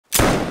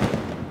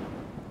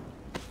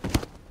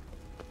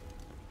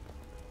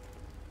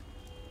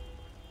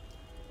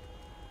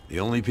The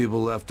only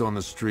people left on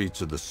the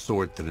streets are the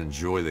sort that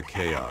enjoy the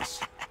chaos.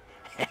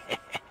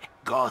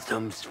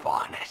 Gotham's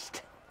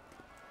finest.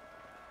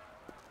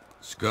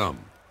 Scum.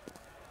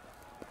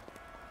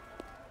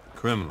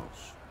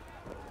 Criminals.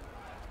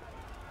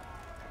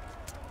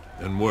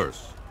 And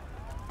worse.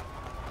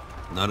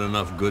 Not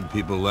enough good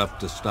people left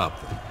to stop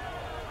them.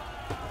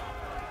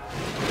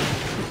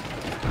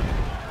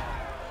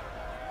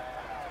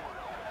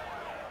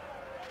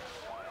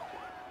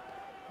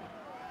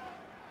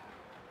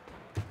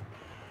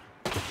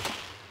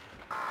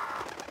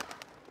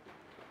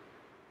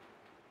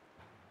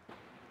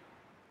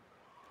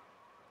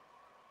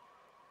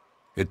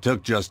 It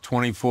took just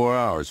 24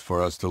 hours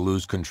for us to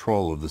lose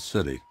control of the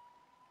city.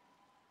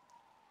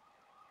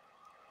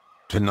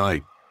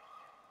 Tonight,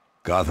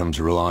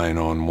 Gotham's relying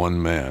on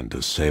one man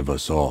to save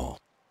us all.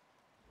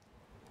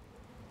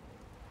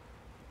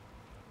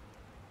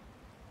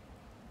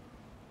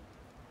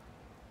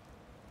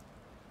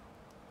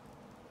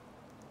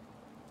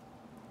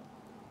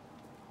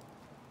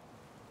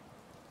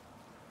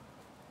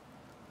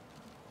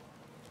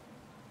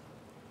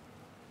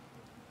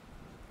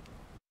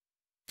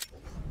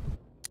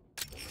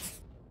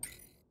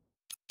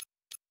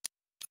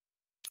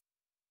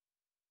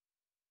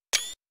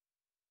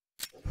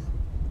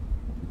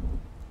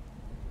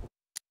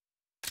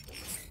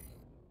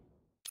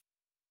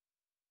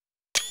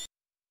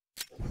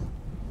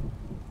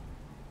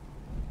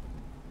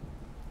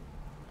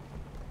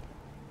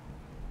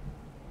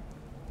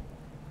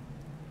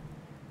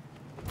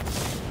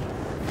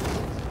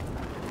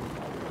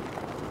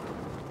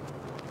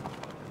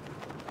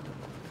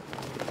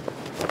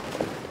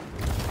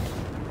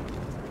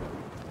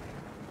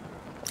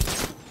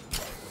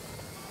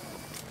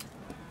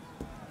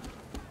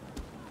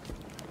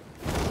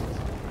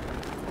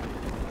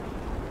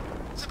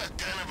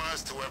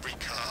 To every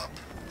cop.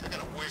 They're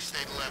gonna wish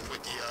they'd left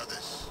with the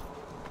others.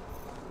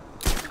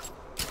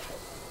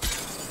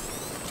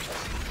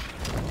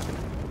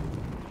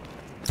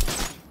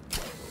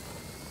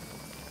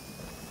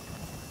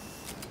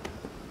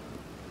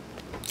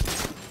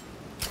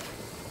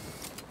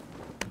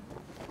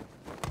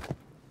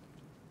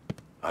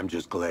 I'm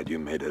just glad you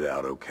made it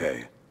out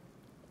okay.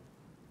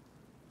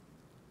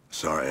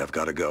 Sorry, I've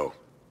got to go.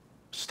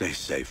 Stay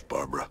safe,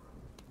 Barbara.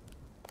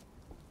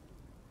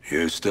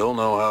 You still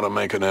know how to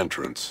make an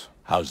entrance.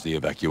 How's the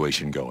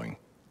evacuation going?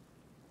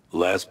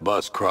 Last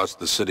bus crossed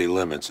the city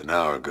limits an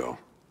hour ago.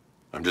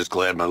 I'm just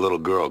glad my little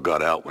girl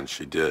got out when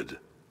she did.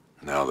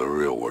 Now the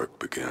real work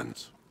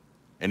begins.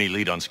 Any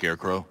lead on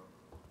Scarecrow?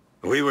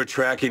 We were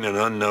tracking an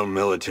unknown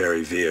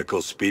military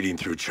vehicle speeding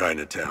through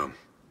Chinatown.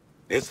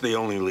 It's the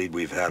only lead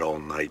we've had all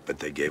night, but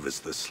they gave us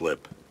the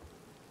slip.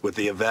 With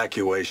the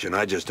evacuation,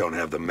 I just don't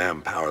have the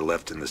manpower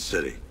left in the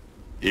city.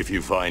 If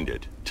you find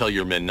it, tell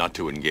your men not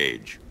to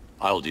engage.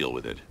 I'll deal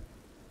with it.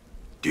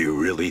 Do you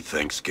really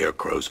think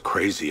Scarecrow's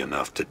crazy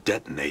enough to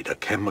detonate a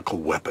chemical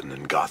weapon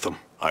in Gotham?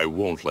 I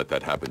won't let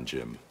that happen,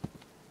 Jim.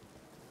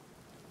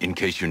 In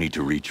case you need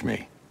to reach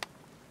me,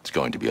 it's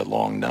going to be a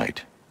long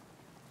night.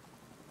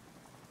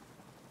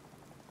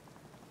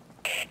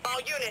 All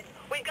units,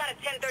 we've got a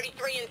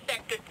 1033 in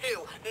Sector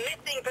 2.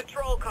 Missing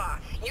patrol car.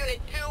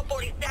 Unit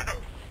 247.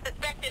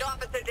 Suspected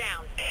officer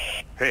down.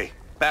 Hey,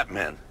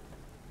 Batman.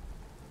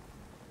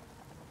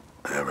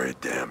 Every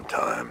damn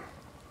time.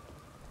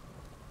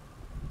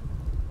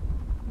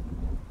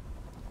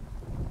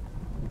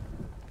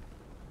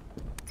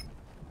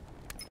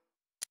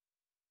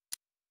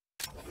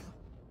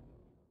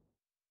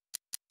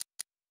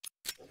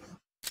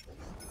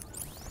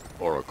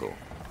 Oracle,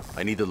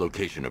 I need the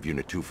location of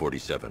Unit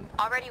 247.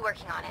 Already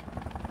working on it.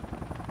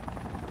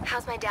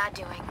 How's my dad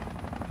doing?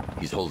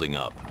 He's holding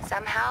up.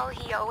 Somehow,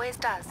 he always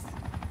does.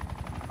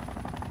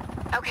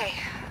 Okay,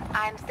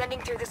 I'm sending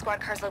through the squad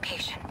car's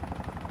location.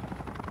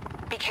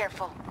 Be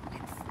careful.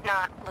 It's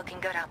not looking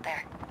good out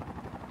there.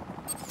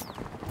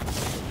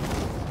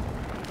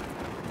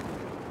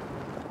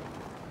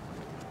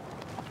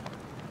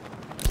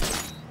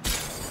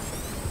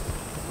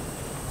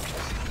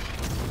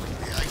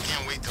 I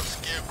can't wait till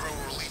Scarecrow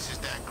releases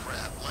that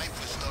crap.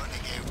 Life is starting to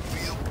get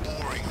real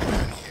boring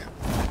around here.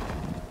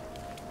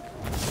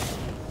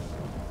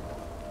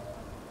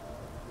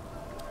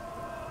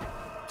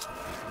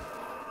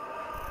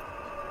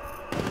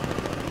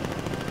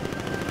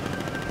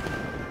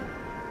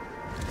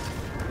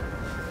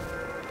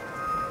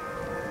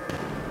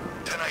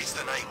 Tonight's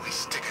the night we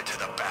stick it to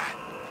the bat.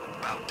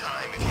 About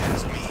time, if you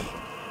ask me.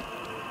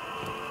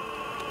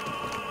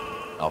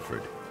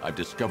 Alfred, I've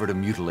discovered a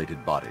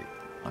mutilated body.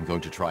 I'm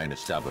going to try and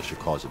establish a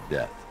cause of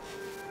death.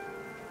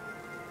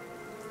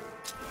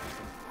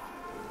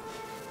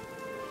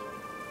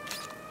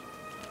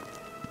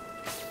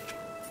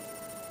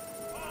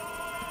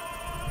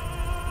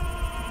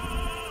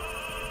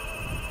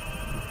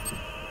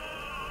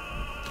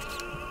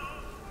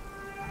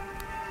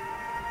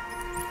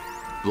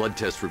 Blood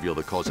tests reveal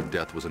the cause of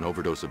death was an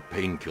overdose of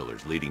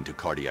painkillers leading to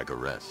cardiac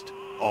arrest.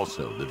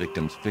 Also, the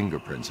victim's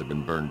fingerprints have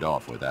been burned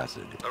off with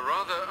acid. A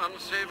rather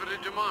unsavory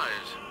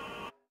demise.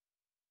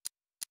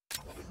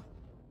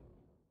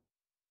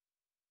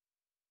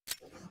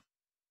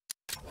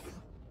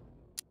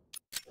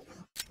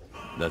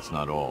 That's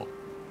not all.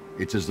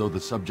 It's as though the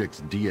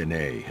subject's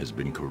DNA has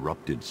been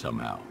corrupted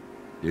somehow.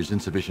 There's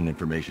insufficient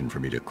information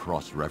for me to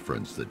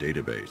cross-reference the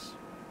database.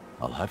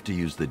 I'll have to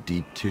use the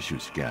deep tissue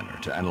scanner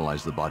to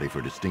analyze the body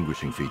for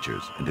distinguishing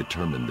features and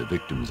determine the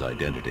victim's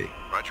identity.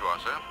 Right you are,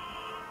 sir.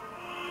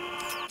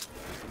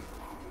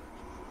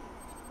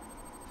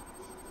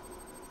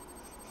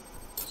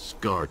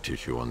 Scar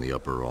tissue on the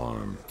upper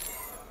arm.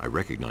 I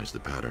recognize the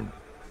pattern.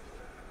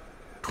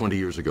 20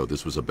 years ago,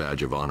 this was a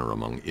badge of honor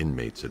among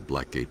inmates at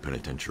Blackgate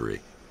Penitentiary.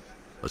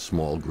 A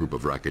small group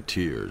of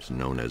racketeers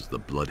known as the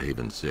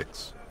Bloodhaven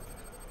Six.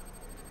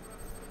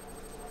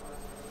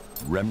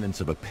 Remnants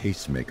of a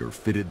pacemaker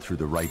fitted through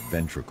the right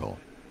ventricle.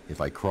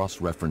 If I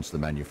cross-reference the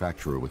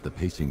manufacturer with the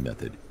pacing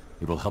method,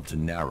 it will help to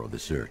narrow the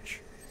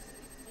search.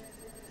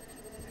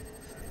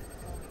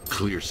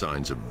 Clear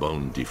signs of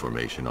bone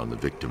deformation on the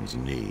victim's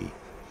knee.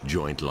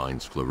 Joint line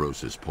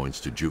sclerosis points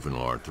to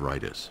juvenile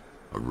arthritis,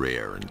 a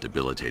rare and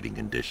debilitating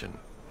condition.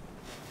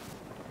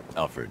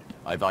 Alfred,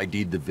 I've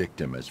ID'd the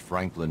victim as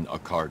Franklin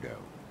Accardo.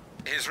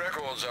 His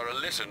records are a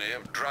litany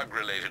of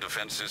drug-related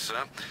offenses,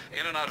 sir.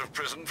 In and out of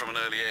prison from an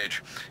early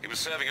age. He was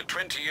serving a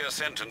 20-year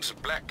sentence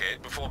at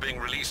Blackgate before being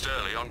released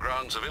early on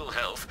grounds of ill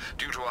health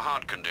due to a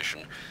heart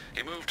condition.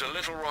 He moved to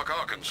Little Rock,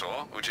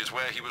 Arkansas, which is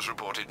where he was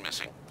reported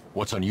missing.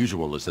 What's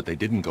unusual is that they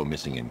didn't go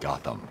missing in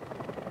Gotham.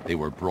 They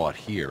were brought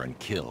here and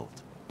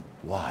killed.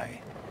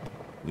 Why?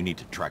 We need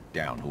to track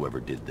down whoever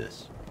did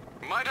this.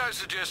 Might I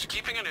suggest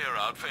keeping an ear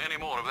out for any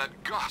more of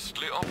that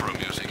ghastly opera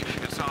music?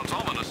 It sounds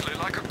ominously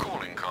like a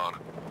calling card.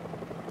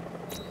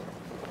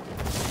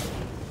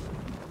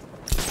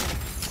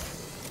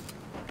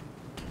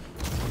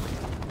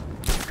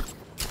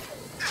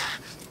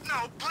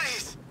 No,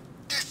 please!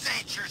 This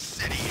ain't your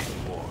city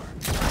anymore.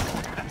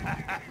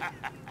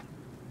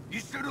 You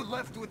should have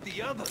left with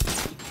the others.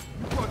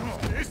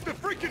 It's the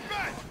freaking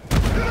best!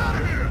 Get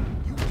out of here!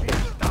 You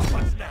can't stop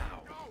us now.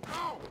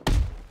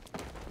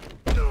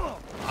 Go!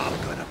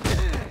 I'm gonna...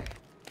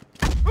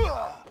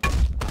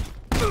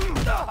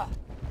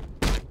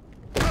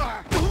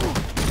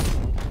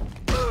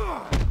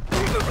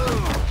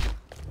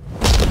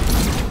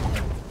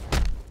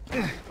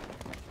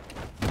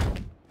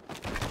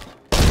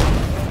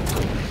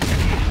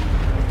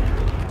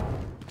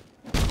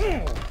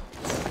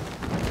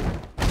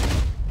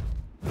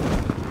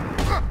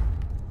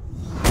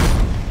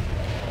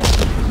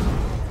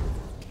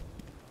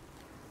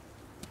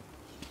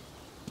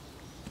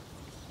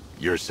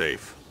 You're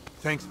safe.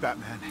 Thanks,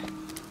 Batman.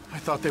 I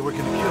thought they were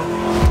gonna kill me.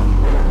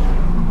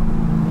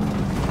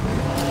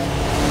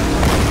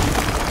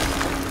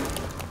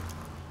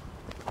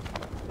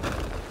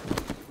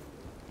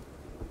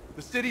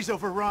 The city's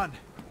overrun.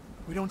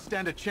 We don't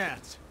stand a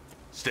chance.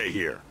 Stay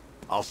here.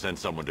 I'll send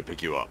someone to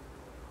pick you up.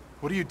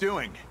 What are you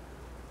doing?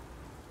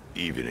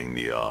 Evening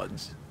the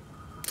odds.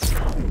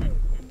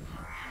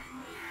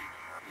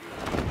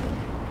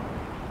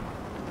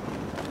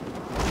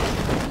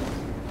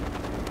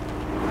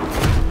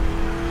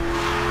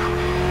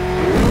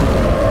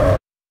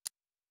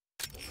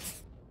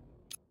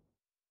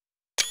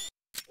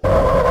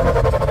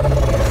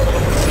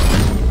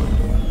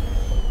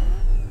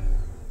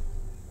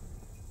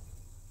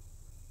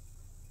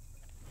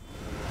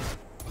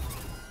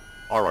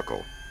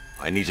 Oracle,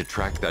 I need to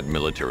track that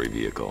military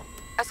vehicle.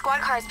 A squad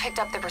car has picked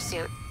up the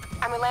pursuit.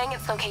 I'm relaying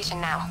its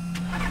location now.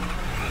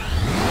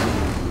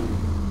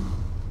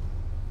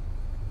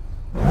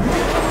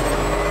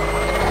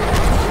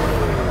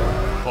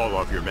 Call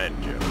off your men,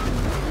 Jim.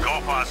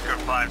 Golf Oscar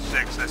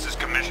 5-6, this is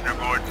Commissioner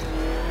Gordon.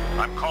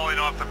 I'm calling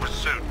off the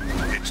pursuit.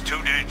 It's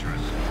too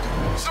dangerous.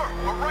 Sir,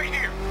 we're right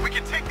here. We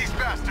can take these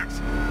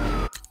bastards.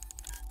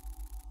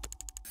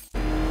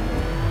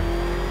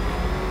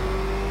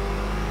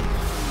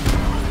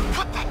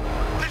 What the?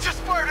 They just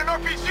fired an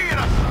RPG at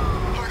us!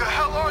 Who the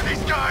hell are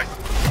these guys?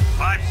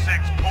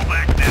 5-6, pull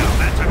back now.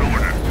 That's an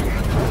order.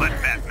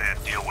 Let Batman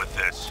deal with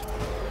this.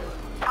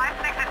 5-6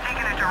 has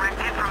taken a direct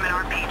hit from an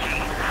RPG.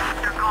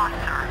 They're gone,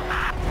 sir.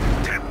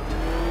 Tim,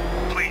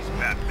 please,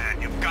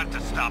 Batman, you've got to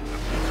stop them.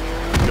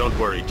 Don't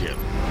worry, Jim.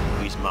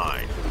 He's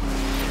mine.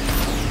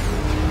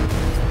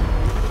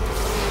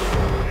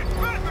 It's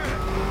Batman!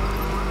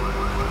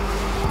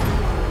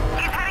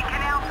 He's heading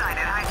canal side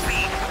at high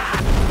speed.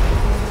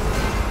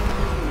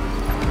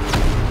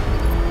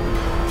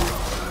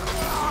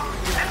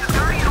 This is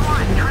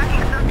 30-1,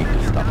 tracking I need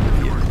to subject. stop the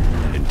vehicle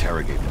and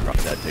interrogate the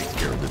driver. That takes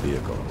care of the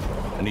vehicle.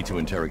 I need to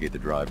interrogate the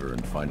driver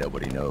and find out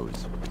what he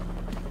knows.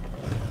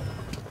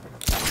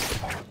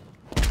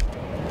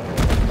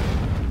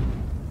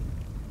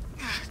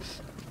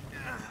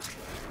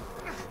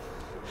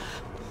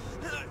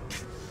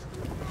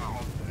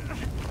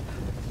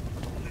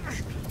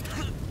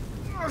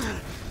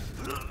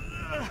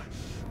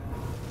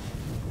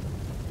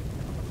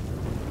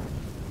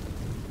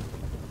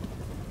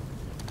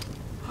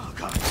 Oh,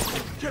 God.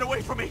 Get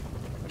away from me!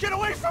 Get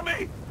away from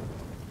me!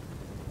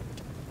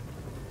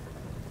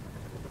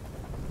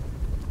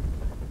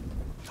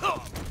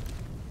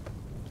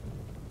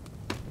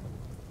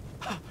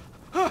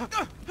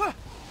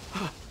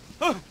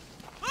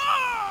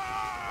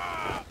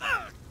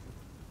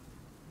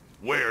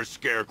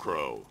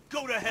 Scarecrow.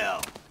 Go to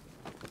hell!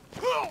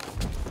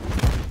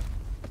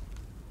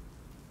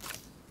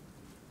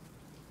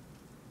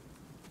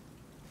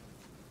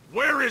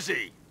 Where is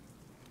he?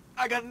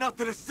 I got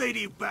nothing to say to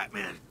you,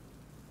 Batman.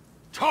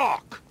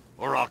 Talk,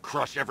 or I'll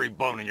crush every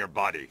bone in your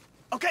body.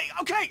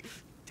 Okay.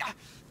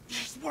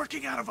 He's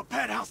working out of a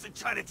penthouse in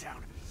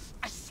Chinatown.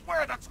 I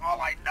swear that's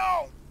all I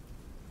know.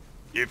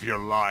 If you're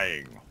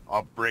lying,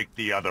 I'll break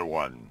the other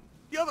one.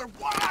 The other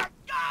one. Ah!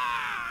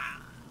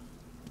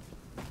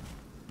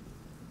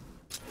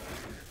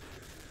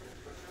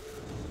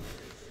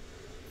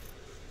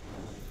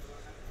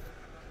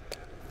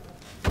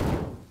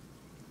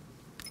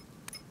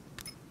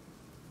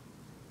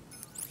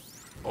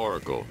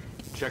 Oracle,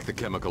 check the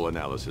chemical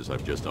analysis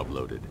I've just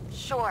uploaded.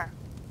 Sure.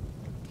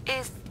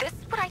 Is this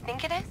what I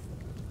think it is?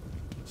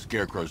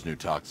 Scarecrow's new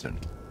toxin.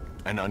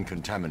 An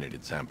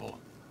uncontaminated sample.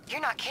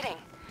 You're not kidding.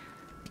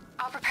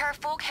 I'll prepare a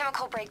full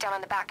chemical breakdown on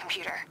the back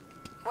computer.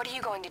 What are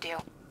you going to do?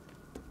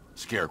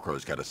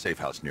 Scarecrow's got a safe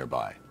house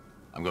nearby.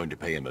 I'm going to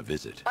pay him a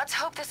visit. Let's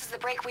hope this is the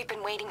break we've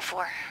been waiting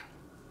for.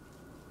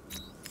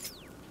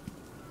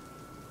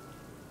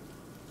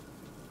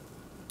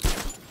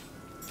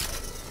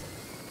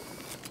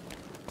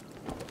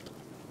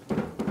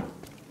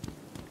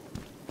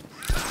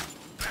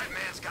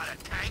 Batman's got a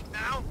tank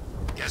now?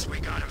 Guess we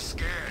got him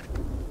scared.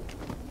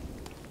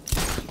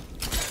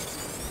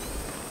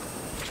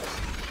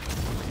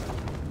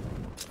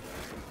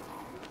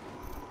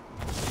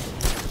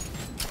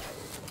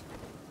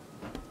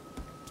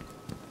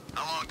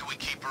 How long do we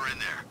keep her in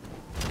there?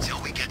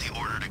 Till we get the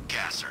order to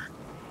gas her.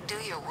 Do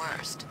your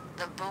worst.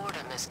 The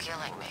boredom is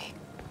killing me.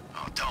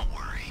 Oh, don't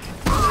worry.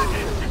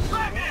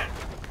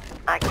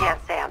 I can't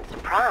say I'm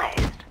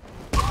surprised.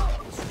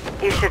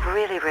 You should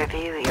really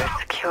review your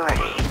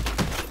security.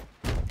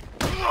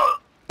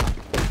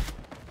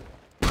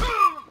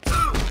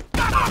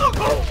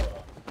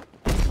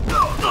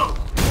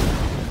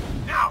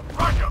 Now,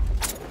 rush him!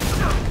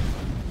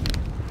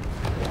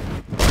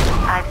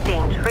 I've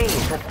seen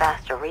trees with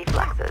faster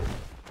reflexes.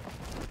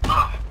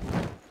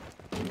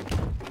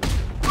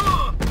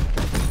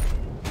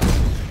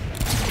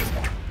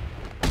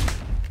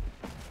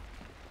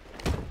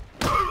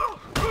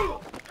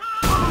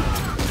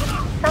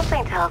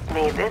 Something tells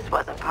me this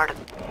wasn't part of...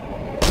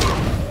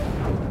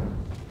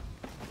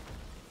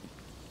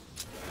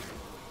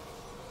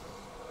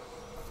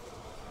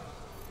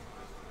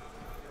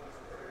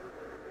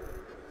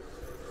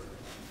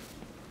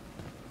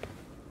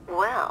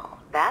 Well,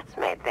 that's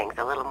made things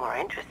a little more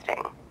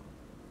interesting.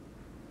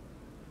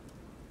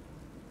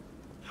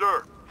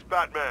 Sir, it's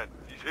Batman.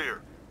 He's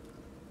here.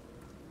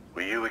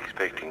 Were you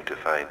expecting to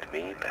find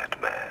me,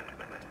 Batman?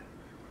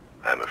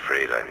 I'm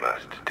afraid I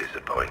must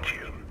disappoint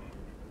you.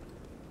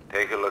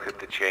 Take a look at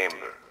the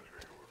chamber.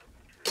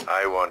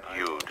 I want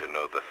you to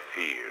know the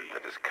fear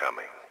that is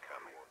coming.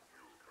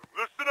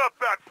 Listen up,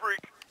 Bat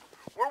Freak.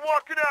 We're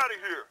walking out of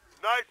here,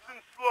 nice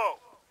and slow.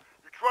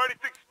 You try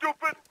anything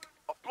stupid,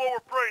 I'll blow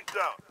her brains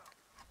out.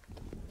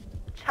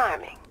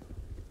 Charming.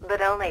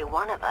 But only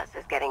one of us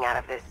is getting out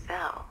of this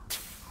cell.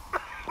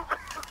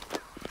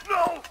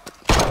 No!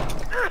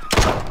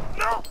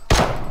 No!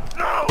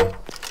 No!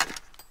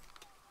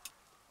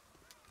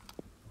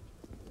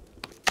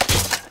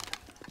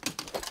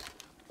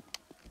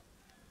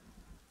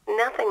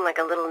 Nothing like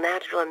a little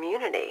natural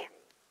immunity.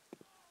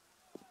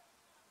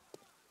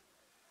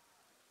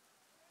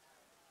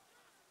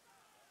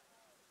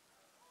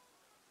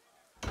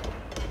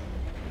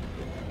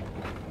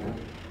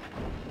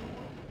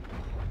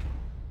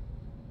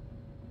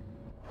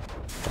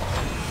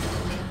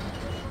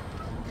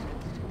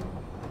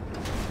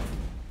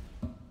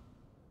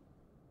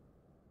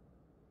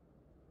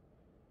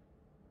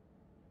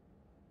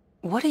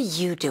 What are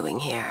you doing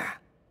here?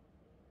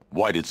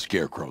 Why did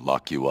Scarecrow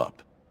lock you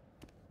up?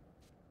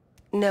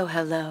 No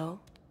hello?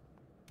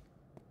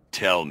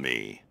 Tell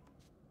me.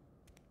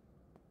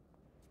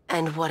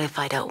 And what if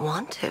I don't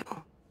want to?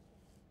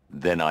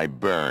 Then I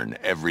burn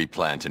every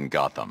plant in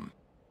Gotham.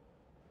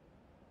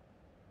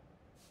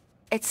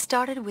 It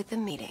started with a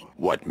meeting.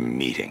 What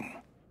meeting?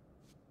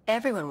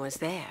 Everyone was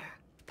there.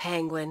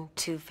 Penguin,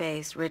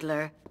 Two-Face,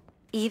 Riddler,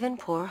 even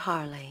poor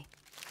Harley.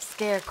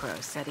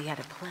 Scarecrow said he had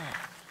a plan.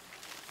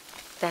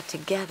 That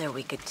together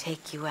we could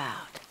take you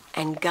out,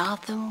 and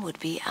Gotham would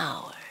be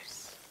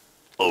ours.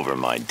 Over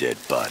my dead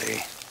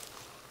body.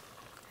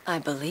 I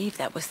believe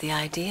that was the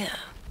idea.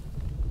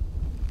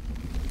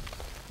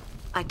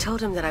 I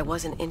told him that I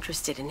wasn't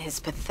interested in his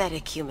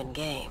pathetic human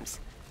games.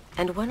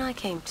 And when I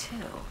came to,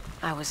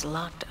 I was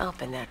locked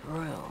up in that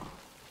room.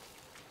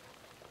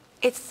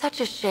 It's such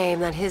a shame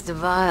that his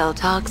vile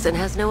toxin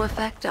has no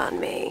effect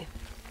on me.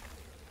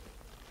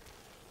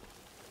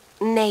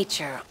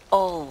 Nature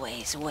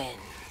always wins.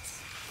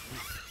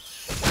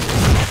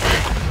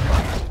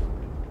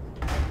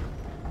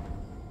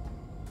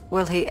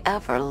 Will he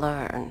ever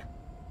learn?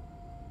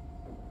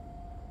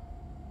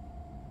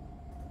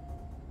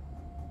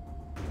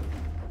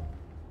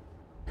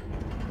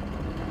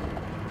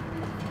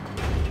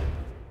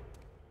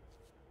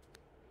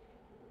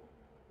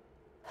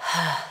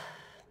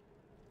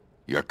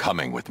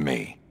 coming with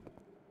me.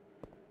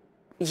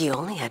 You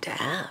only had to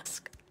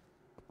ask.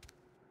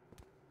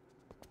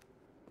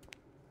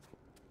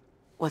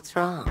 What's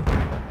wrong?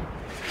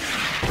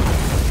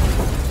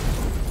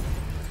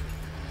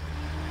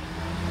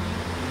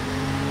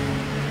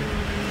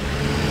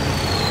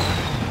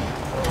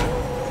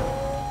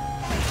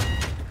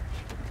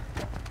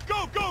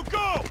 Go, go,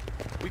 go!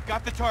 We've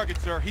got the target,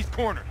 sir. He's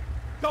cornered.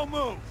 Don't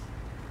move.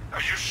 Are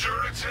you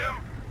sure it's him?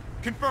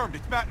 Confirmed,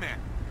 it's Batman.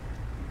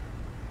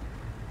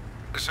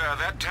 Sir,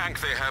 that tank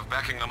they have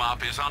backing them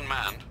up is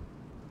unmanned.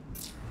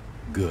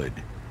 Good.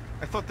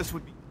 I thought this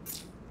would be...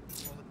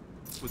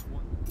 with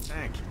one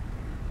tank.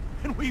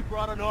 And we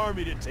brought an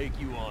army to take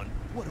you on.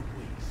 What a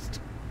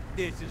waste.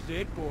 This is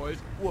it, boys.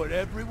 What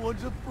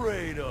everyone's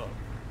afraid of.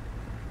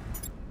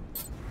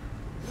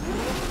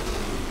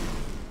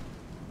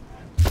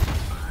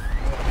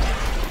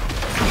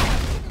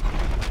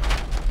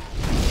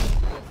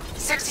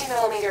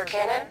 $60mm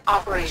cannon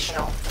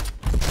operational.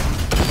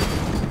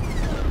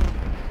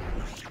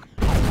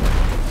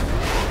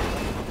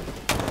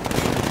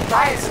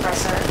 Riot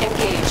suppressor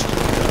engaged.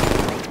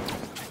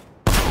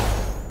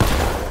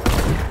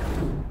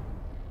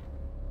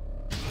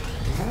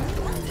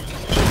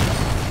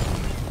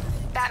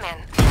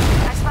 Batman,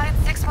 I've spotted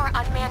 6 more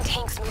unmanned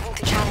tanks moving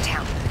to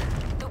Chinatown.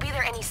 They'll be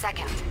there any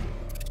second.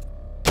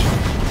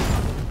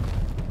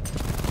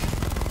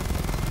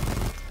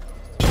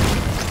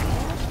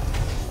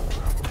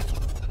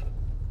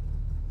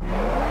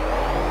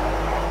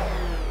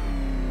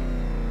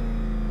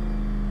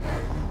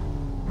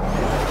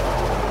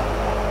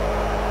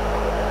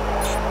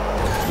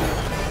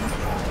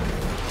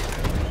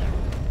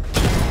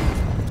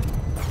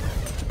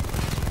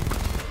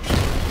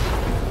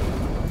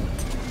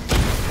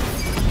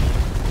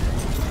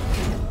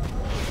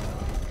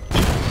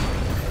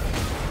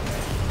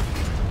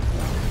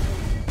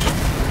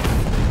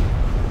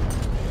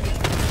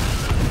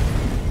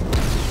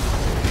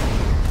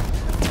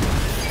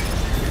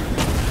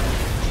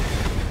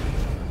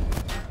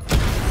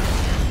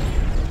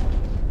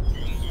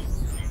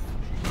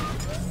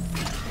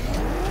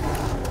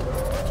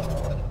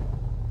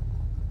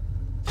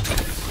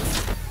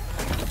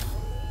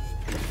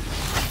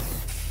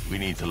 We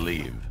need to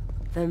leave.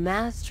 The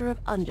master of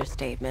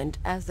understatement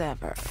as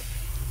ever.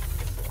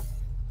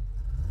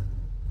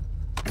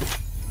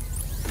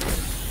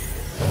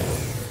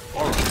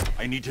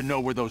 I need to know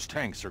where those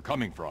tanks are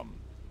coming from.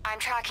 I'm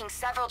tracking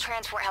several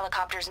transport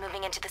helicopters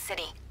moving into the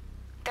city.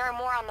 There are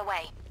more on the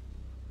way.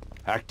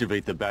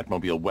 Activate the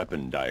Batmobile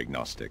weapon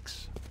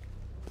diagnostics.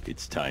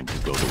 It's time to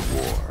go to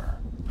war.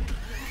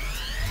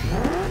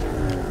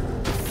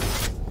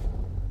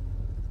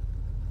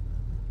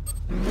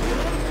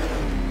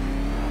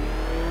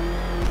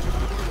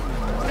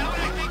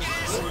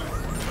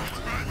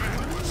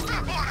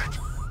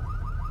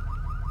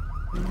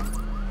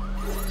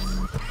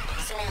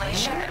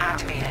 Simulation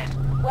activated.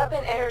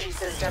 Weapon energy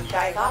system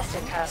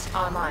diagnostic test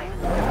online.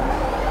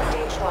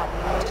 Stage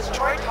 1.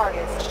 Destroy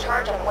targets to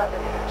charge up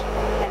weapon energy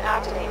and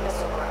activate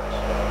missile barrage.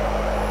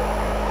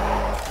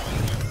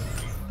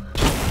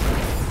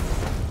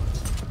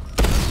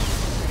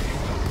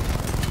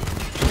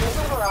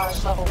 Missile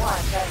barrage level 1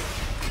 ready.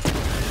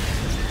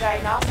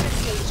 Diagnostic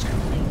stage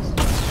complete.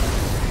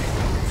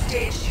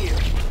 Stage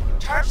 2.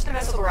 Charge the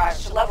missile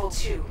barrage to level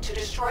 2 to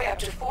destroy up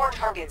to 4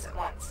 targets at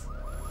once.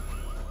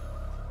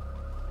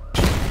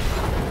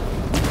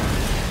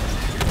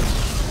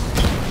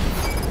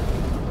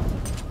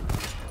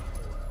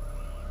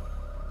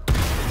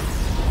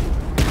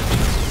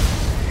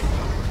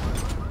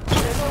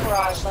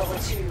 Barrage level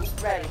 2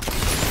 ready.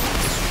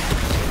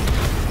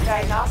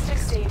 Diagnostic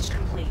stage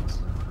complete.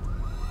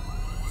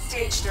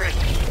 Stage 3.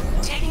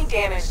 Taking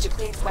damage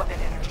depletes weapon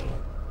energy.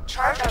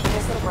 Charge up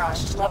missile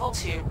barrage to level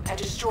 2 and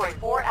destroy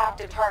 4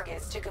 active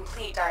targets to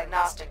complete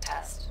diagnostic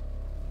test.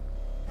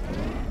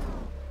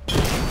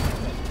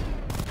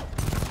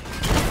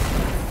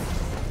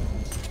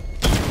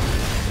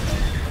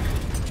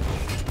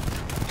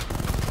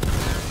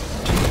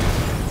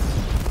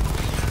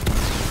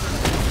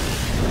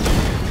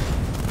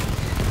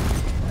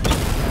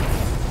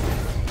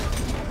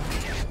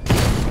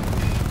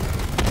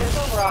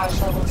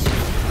 Barrage level 2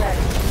 ready.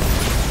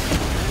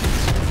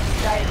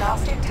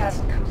 Diagnostic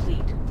test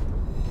complete.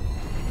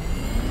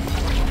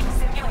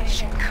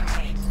 Simulation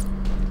complete.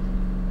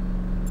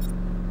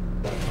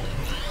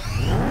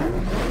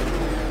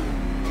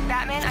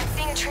 Batman, I'm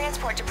seeing a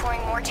transport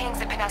deploying more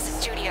tanks at Panessa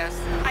Studios.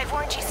 I've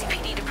warned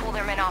GCPD to pull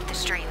their men off the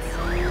streets.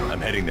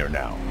 I'm heading there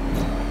now.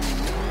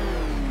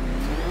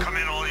 Come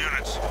in, all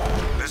units.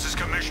 This is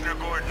Commissioner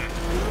Gordon.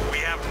 We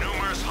have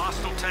numerous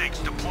hostile tanks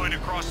deployed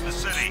across the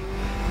city.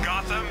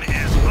 Gotham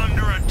is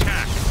under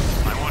attack.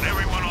 I want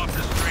everyone off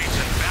the streets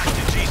and back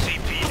to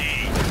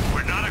GCPD.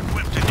 We're not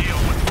equipped to deal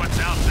with what's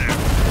out there.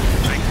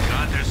 Thank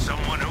God there's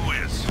someone who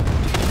is.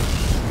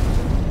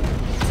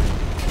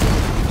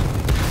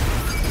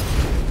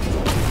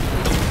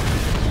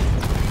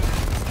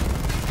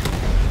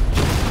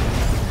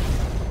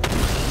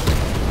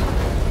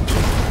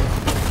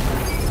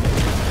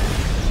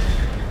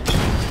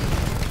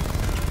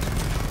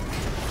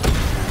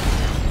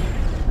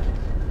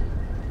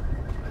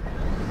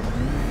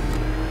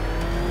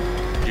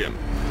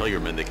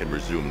 Clearman, they can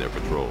resume their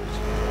patrols.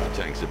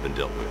 Tanks have been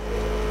dealt with.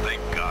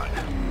 Thank God.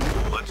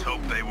 Let's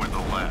hope they were the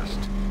last.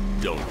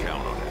 Don't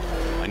count on it.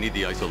 I need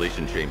the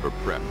isolation chamber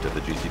prepped at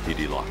the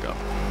GCPD lockup.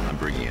 I'm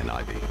bringing in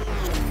Ivy.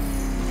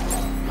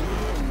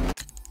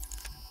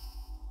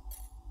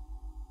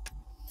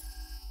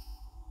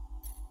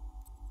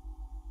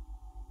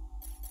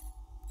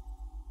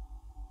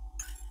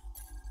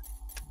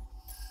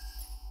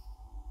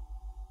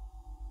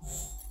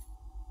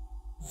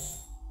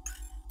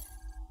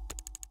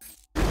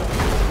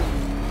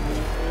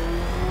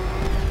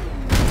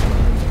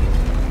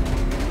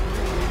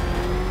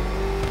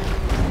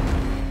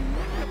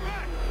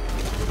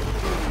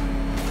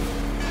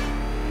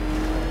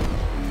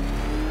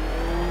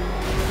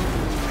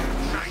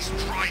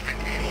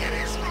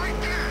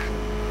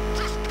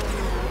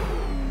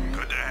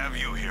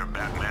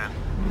 Batman.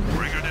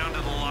 Bring her down to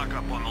the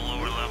lockup on the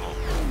lower level.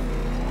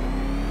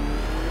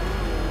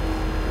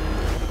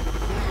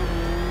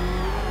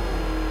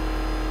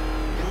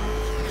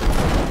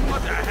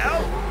 What the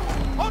hell?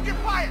 Hold your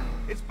fire!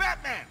 It's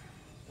Batman!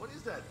 What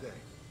is that thing?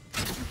 Are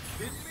you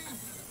kidding me?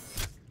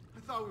 I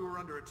thought we were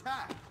under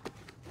attack.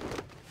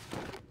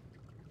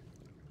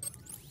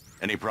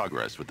 Any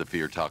progress with the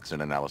fear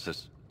toxin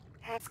analysis?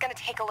 It's gonna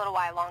take a little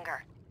while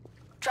longer.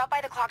 Drop by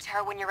the clock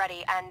tower when you're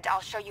ready, and I'll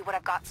show you what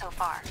I've got so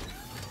far.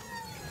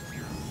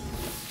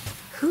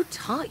 Who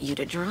taught you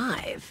to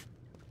drive?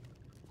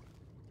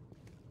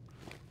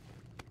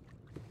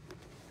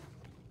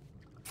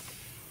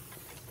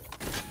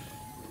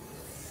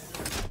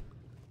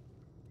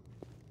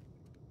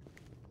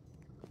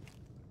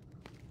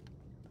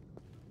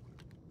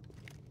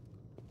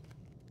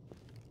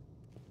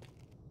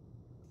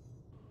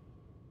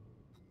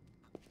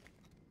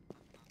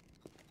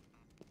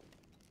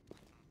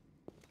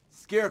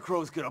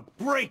 Scarecrow's gonna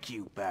break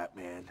you,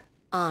 Batman.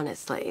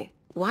 Honestly,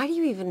 why do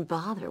you even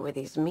bother with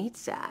these meat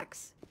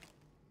sacks?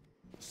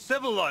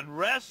 Civil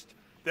unrest?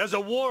 There's a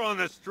war on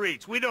the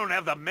streets. We don't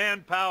have the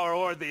manpower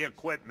or the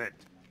equipment.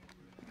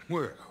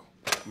 Well,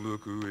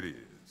 look who it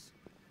is.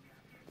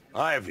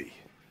 Ivy.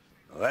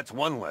 Well, that's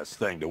one less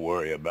thing to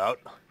worry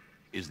about.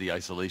 Is the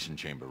isolation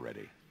chamber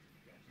ready?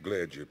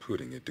 Glad you're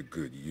putting it to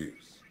good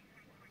use.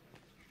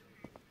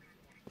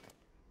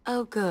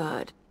 Oh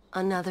good.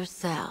 Another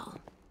cell.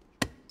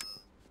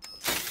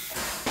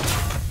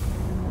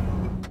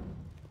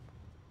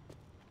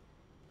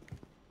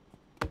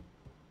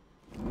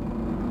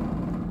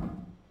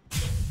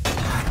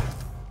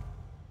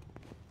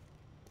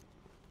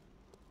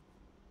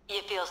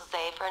 You feel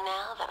safer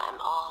now that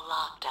I'm all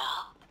locked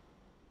up?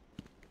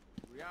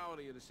 The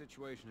reality of the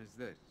situation is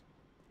this.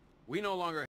 We no longer